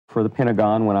for the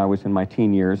Pentagon when I was in my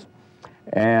teen years.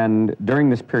 And during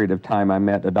this period of time, I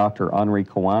met a Dr. Henri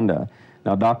Coanda.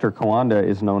 Now, Dr. Coanda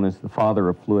is known as the father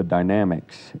of fluid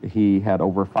dynamics. He had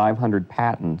over 500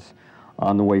 patents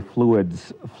on the way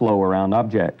fluids flow around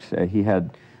objects. He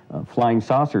had flying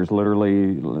saucers,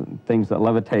 literally things that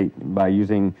levitate by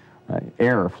using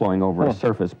air flowing over a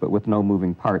surface, but with no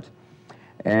moving parts.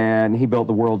 And he built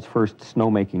the world's first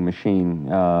snowmaking machine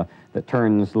that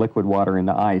turns liquid water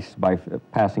into ice by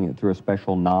passing it through a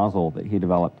special nozzle that he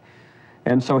developed.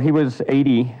 And so he was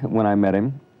 80 when I met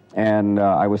him, and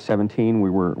I was 17. We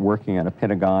were working at a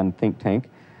Pentagon think tank,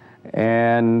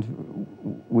 and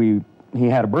he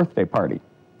had a birthday party.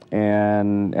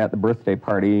 And at the birthday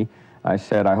party, I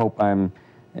said, I hope I'm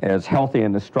as healthy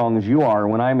and as strong as you are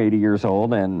when I'm 80 years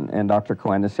old. And Dr.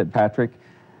 Coanda said, Patrick,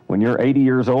 when you're 80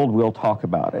 years old, we'll talk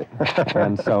about it.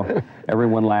 And so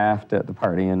everyone laughed at the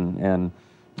party and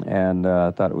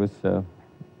thought it was a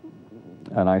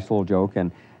nice little joke.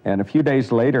 And a few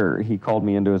days later, he called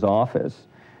me into his office,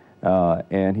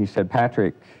 and he said,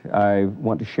 Patrick, I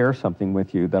want to share something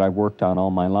with you that I've worked on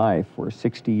all my life for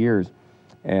 60 years.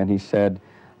 And he said,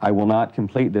 I will not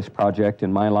complete this project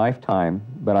in my lifetime,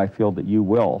 but I feel that you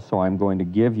will, so I'm going to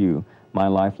give you my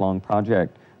lifelong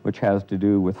project, which has to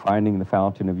do with finding the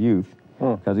fountain of youth.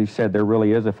 Because he said there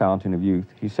really is a fountain of youth.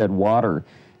 He said water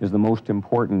is the most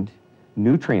important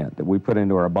nutrient that we put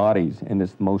into our bodies, and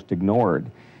it's the most ignored.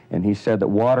 And he said that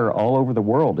water all over the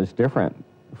world is different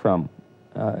from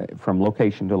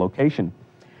location to location.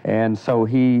 And so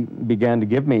he began to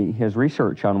give me his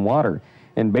research on water.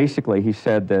 And basically he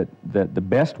said that the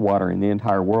best water in the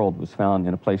entire world was found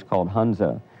in a place called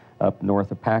Hunza up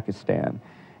north of Pakistan.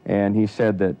 And he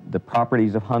said that the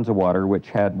properties of Hunza water, which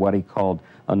had what he called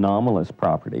anomalous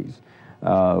properties,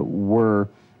 were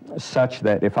such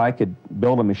that if I could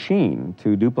build a machine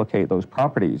to duplicate those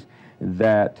properties,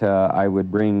 that I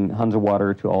would bring Hunza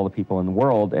water to all the people in the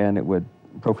world, and it would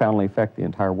profoundly affect the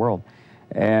entire world.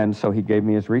 And so he gave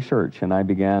me his research, and I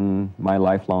began my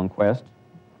lifelong quest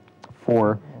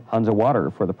for Hunza water,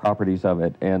 for the properties of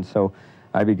it. And so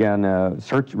I began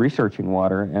researching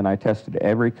water, and I tested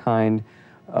every kind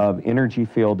of energy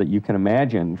field that you can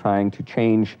imagine, trying to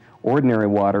change ordinary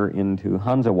water into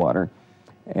Hunza water.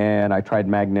 And I tried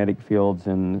magnetic fields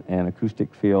and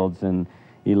acoustic fields and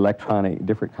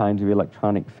different kinds of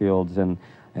electronic fields and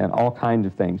all kinds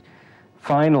of things.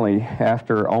 Finally,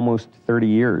 after almost 30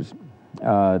 years,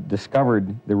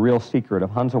 discovered the real secret of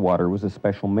Hunza water was a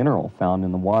special mineral found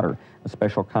in the water, a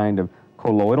special kind of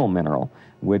colloidal mineral,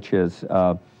 which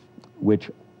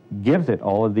gives it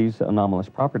all of these anomalous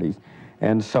properties.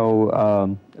 And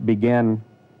so began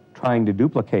trying to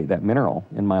duplicate that mineral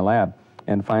in my lab,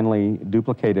 and finally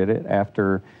duplicated it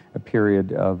after a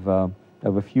period of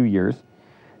a few years,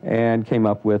 and came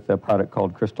up with a product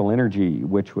called Crystal Energy,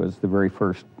 which was the very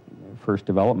first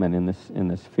development in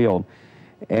this field.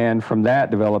 And from that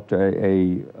developed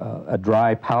a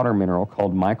dry powder mineral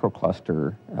called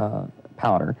microcluster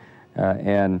powder.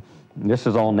 And this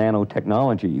is all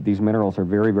nanotechnology. These minerals are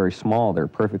very, very small. They're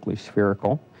perfectly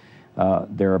spherical.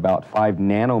 They're about 5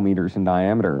 nanometers in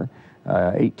diameter.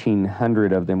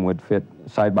 1,800 of them would fit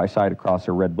side by side across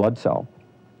a red blood cell.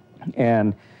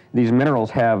 And these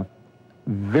minerals have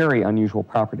very unusual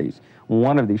properties.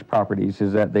 One of these properties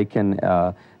is that they can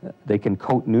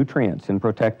coat nutrients and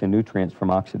protect the nutrients from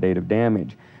oxidative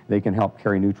damage. They can help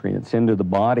carry nutrients into the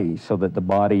body so that the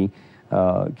body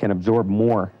can absorb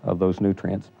more of those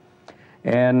nutrients.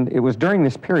 And it was during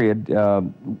this period,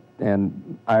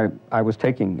 and I was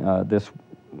taking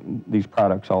these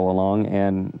products all along,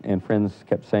 and friends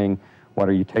kept saying, what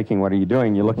are you taking, what are you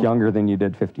doing? You look younger than you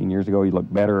did 15 years ago, you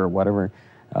look better or whatever.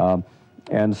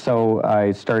 And so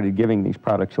I started giving these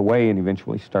products away, and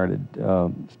eventually started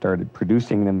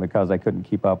producing them because I couldn't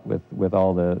keep up with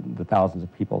all the thousands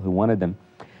of people who wanted them.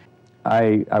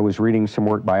 I was reading some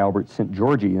work by Albert St.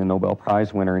 Georgi, the Nobel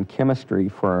Prize winner in chemistry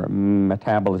for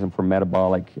metabolism, for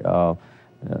metabolic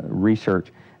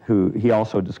research, he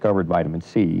also discovered vitamin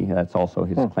C. That's also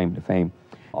his claim to fame.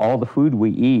 All the food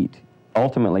we eat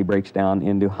ultimately breaks down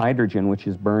into hydrogen, which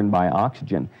is burned by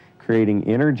oxygen, creating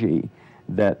energy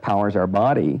that powers our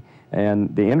body.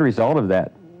 And the end result of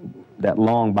that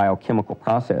long biochemical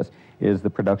process is the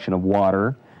production of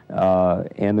water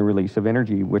and the release of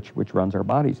energy, which runs our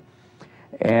bodies.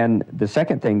 And the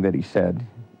second thing that he said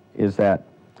is that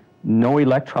no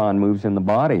electron moves in the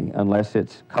body unless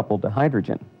it's coupled to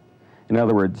hydrogen. In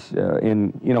other words,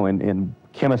 in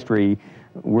chemistry,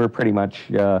 we're pretty much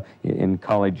in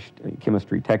college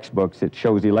chemistry textbooks, it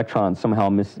shows electrons somehow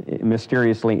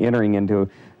mysteriously entering into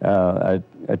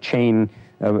a chain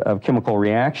of chemical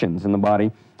reactions in the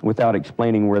body without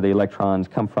explaining where the electrons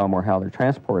come from or how they're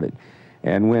transported.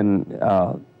 And when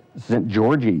St.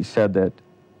 Georgi said that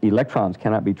electrons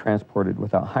cannot be transported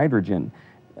without hydrogen,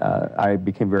 I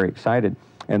became very excited.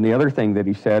 And the other thing that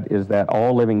he said is that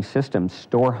all living systems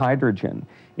store hydrogen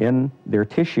in their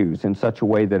tissues in such a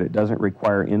way that it doesn't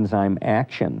require enzyme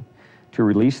action to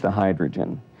release the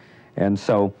hydrogen. And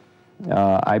so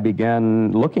I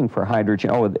began looking for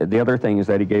hydrogen. Oh, the other thing is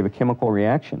that he gave a chemical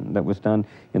reaction that was done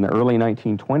in the early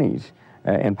 1920s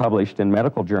and published in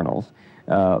medical journals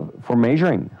for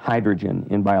measuring hydrogen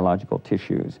in biological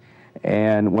tissues.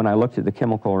 And when I looked at the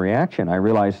chemical reaction, I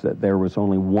realized that there was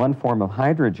only one form of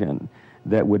hydrogen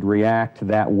that would react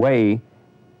that way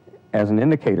as an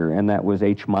indicator, and that was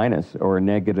H-, or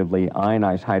negatively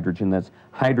ionized hydrogen. That's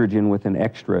hydrogen with an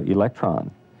extra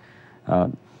electron.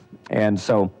 And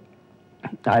so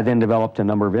I then developed a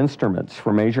number of instruments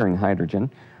for measuring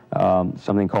hydrogen,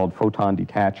 something called photon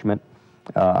detachment.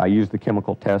 I used the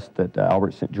chemical test that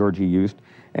Albert St. Georgi used,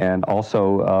 and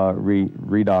also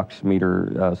redox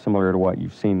meter, similar to what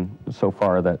you've seen so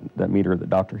far, that meter that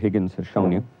Dr. Higgins has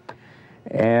shown you.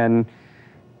 And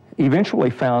eventually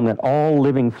found that all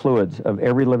living fluids of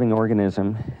every living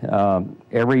organism,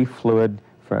 every fluid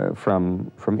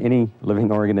from any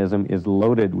living organism is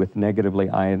loaded with negatively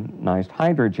ionized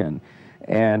hydrogen.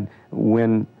 And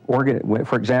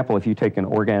for example, if you take an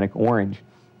organic orange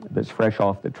that's fresh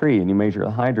off the tree and you measure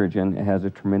the hydrogen, it has a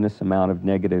tremendous amount of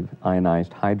negative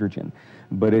ionized hydrogen.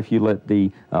 But if you let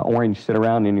the orange sit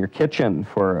around in your kitchen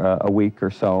for a week or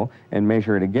so and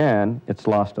measure it again, it's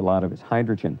lost a lot of its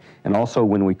hydrogen. And also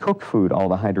when we cook food, all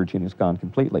the hydrogen is gone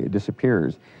completely. It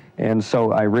disappears. And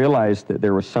so I realized that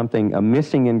there was something, a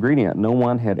missing ingredient no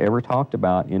one had ever talked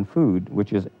about in food,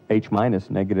 which is H-,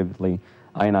 negatively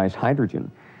ionized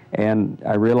hydrogen. And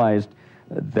I realized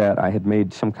that I had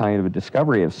made some kind of a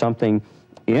discovery of something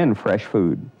in fresh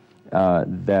food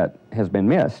that has been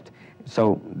missed.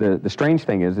 So the strange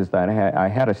thing is that I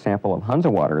had a sample of Hunza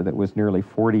water that was nearly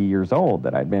 40 years old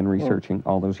that I'd been researching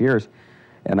all those years.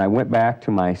 And I went back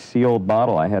to my sealed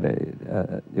bottle. I had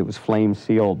it was flame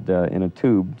sealed in a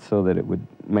tube so that it would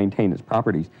maintain its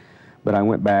properties. But I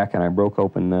went back and I broke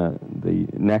open the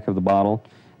neck of the bottle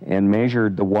and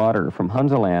measured the water from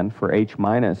Hunza land for H-,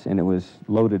 and it was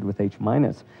loaded with H-.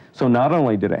 So not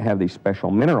only did it have these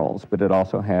special minerals, but it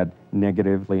also had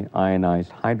negatively ionized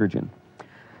hydrogen.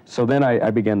 So then I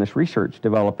began this research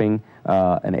developing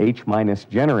an H-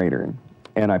 generator,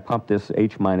 and I pumped this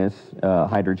H-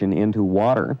 hydrogen into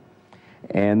water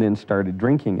and then started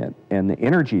drinking it. And the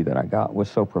energy that I got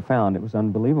was so profound, it was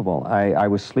unbelievable. I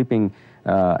was sleeping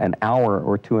an hour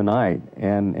or two a night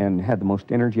and had the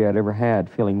most energy I'd ever had,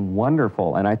 feeling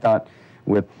wonderful. And I thought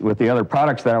with the other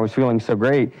products that I was feeling so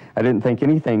great, I didn't think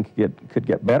anything could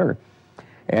get better.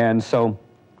 And so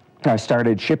I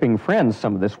started shipping friends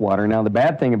some of this water. Now the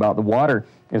bad thing about the water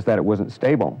is that it wasn't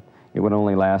stable. It would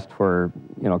only last for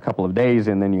a couple of days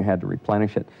and then you had to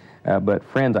replenish it. But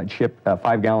friends, I'd ship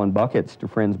 5-gallon buckets to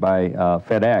friends by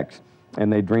FedEx,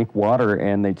 and they'd drink water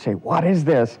and they'd say, "What is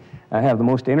this? I have the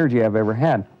most energy I've ever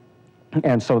had."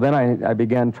 And so then I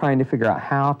began trying to figure out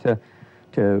how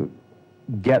to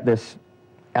get this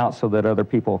out so that other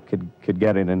people could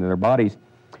get it into their bodies,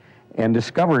 and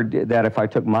discovered that if I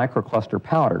took microcluster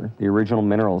powder, the original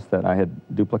minerals that I had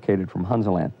duplicated from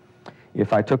Hunza land,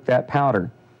 if I took that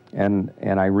powder and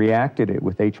I reacted it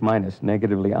with H-,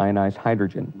 negatively ionized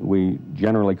hydrogen, we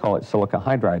generally call it silica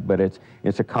hydride, but it's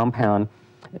a compound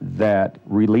that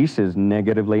releases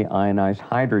negatively ionized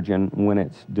hydrogen when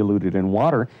it's diluted in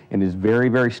water and is very,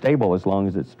 very stable as long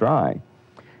as it's dry.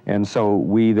 And so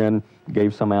we then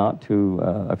gave some out to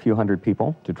a few hundred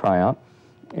people to try out,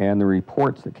 and the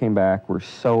reports that came back were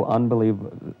so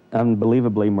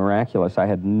unbelievably miraculous. I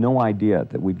had no idea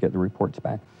that we'd get the reports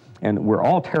back. And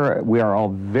we are all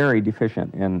very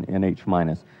deficient in H-.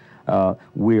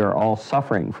 We are all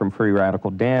suffering from free radical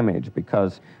damage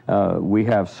because we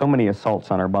have so many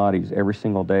assaults on our bodies every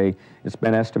single day. It's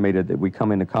been estimated that we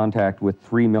come into contact with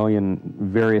 3 million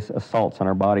various assaults on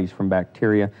our bodies from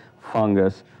bacteria,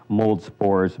 fungus, mold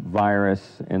spores,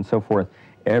 virus, and so forth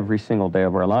every single day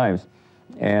of our lives.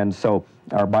 And so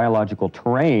our biological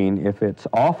terrain, if it's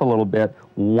off a little bit,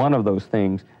 one of those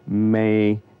things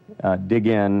may dig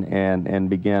in and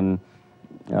begin.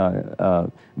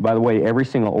 By the way, every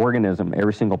single organism,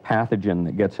 every single pathogen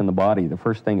that gets in the body, the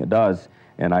first thing it does,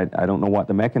 and I don't know what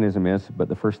the mechanism is, but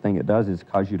the first thing it does is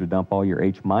cause you to dump all your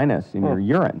H- in your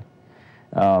urine.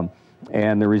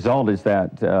 And the result is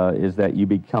that you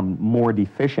become more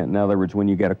deficient. In other words, when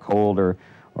you get a cold or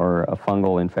a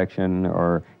fungal infection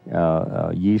or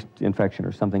a yeast infection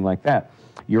or something like that,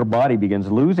 your body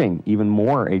begins losing even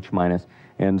more H minus.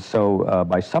 And so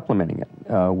by supplementing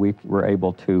it, we were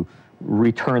able to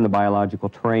return the biological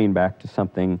terrain back to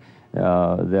something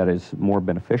that is more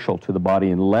beneficial to the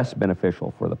body and less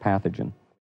beneficial for the pathogen.